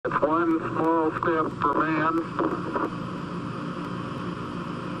one small step for man,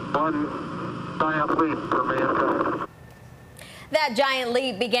 one giant leap for mankind. That giant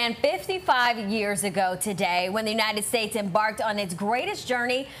leap began 55 years ago today when the United States embarked on its greatest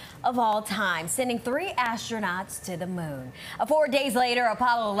journey of all time, sending 3 astronauts to the moon. 4 days later,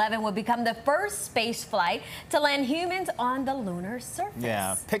 Apollo 11 would become the first space flight to land humans on the lunar surface.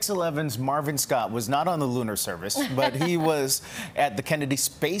 Yeah, Pix 11's Marvin Scott was not on the lunar surface, but he was at the Kennedy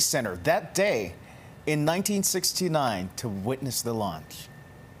Space Center that day in 1969 to witness the launch.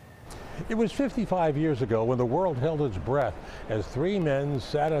 It was 55 years ago when the world held its breath as 3 men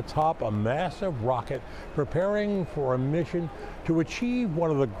sat atop a massive rocket preparing for a mission to achieve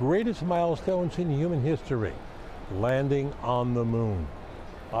one of the greatest milestones in human history, landing on the moon.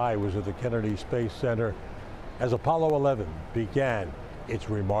 I was at the Kennedy Space Center as Apollo 11 began its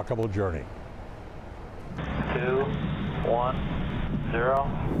remarkable journey. 2, 1, 0.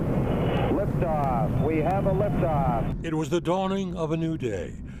 Liftoff. We have a liftoff. It was the dawning of a new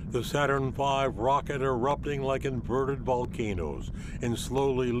day. The Saturn V rocket erupting like inverted volcanoes and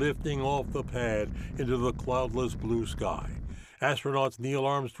slowly lifting off the pad into the cloudless blue sky. Astronauts Neil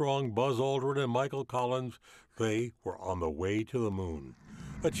Armstrong, Buzz Aldrin, and Michael Collins, they were on the way to the moon.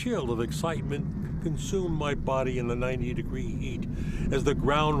 A chill of excitement consumed my body in the 90-degree heat as the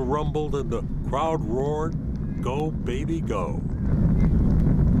ground rumbled and the crowd roared, "Go, baby, go."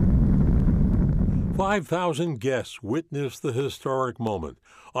 5,000 guests witnessed the historic moment.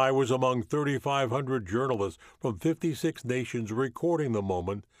 I was among 3,500 journalists from 56 nations recording the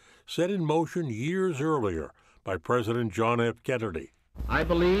moment, set in motion years earlier by President John F. Kennedy. I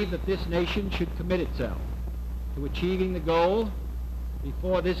believe that this nation should commit itself to achieving the goal,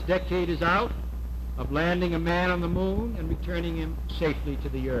 before this decade is out, of landing a man on the moon and returning him safely to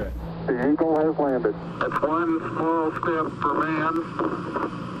the earth. The Eagle has landed. That's one small step for man,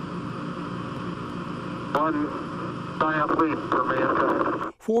 one giant leap for mankind.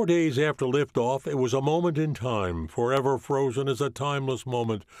 4 days after liftoff, it was a moment in time, forever frozen as a timeless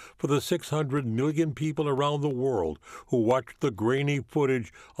moment for the 600 million people around the world who watched the grainy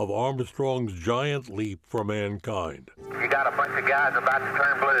footage of Armstrong's giant leap for mankind. You got a bunch of guys about to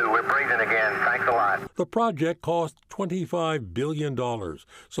turn blue. We're breathing again. Thanks a lot. The project cost $25 billion.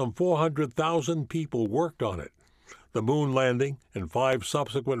 Some 400,000 people worked on it. The moon landing and 5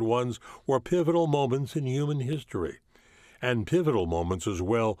 subsequent ones were pivotal moments in human history. And pivotal moments as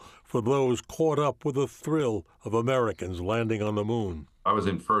well for those caught up with the thrill of Americans landing on the moon. I was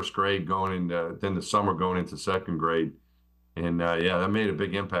in first grade going into, then the summer going into second grade. And yeah, that made a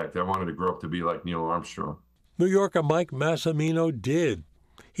big impact. I wanted to grow up to be like Neil Armstrong. New Yorker Mike Massimino did.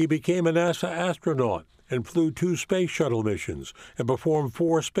 He became a NASA astronaut and flew 2 space shuttle missions and performed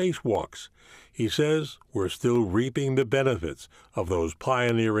 4 spacewalks. He says we're still reaping the benefits of those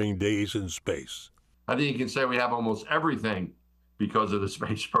pioneering days in space. I think you can say we have almost everything because of the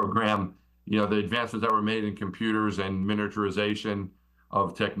space program. You know, the advancements that were made in computers and miniaturization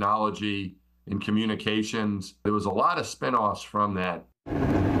of technology and communications. There was a lot of spin-offs from that.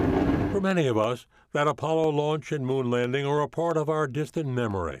 For many of us, that Apollo launch and moon landing are a part of our distant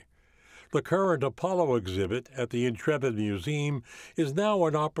memory. The current Apollo exhibit at the Intrepid Museum is now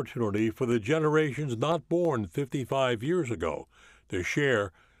an opportunity for the generations not born 55 years ago to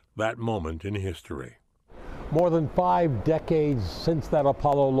share that moment in history. More than 5 decades since that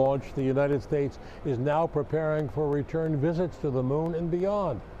Apollo launch, the United States is now preparing for return visits to the moon and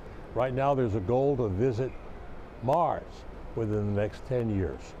beyond. Right now, there's a goal to visit Mars within the next 10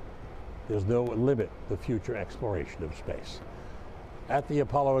 years. There's no limit to future exploration of space. At the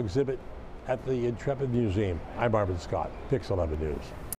Apollo exhibit at the Intrepid Museum, I'm Marvin Scott, Pix 11 News.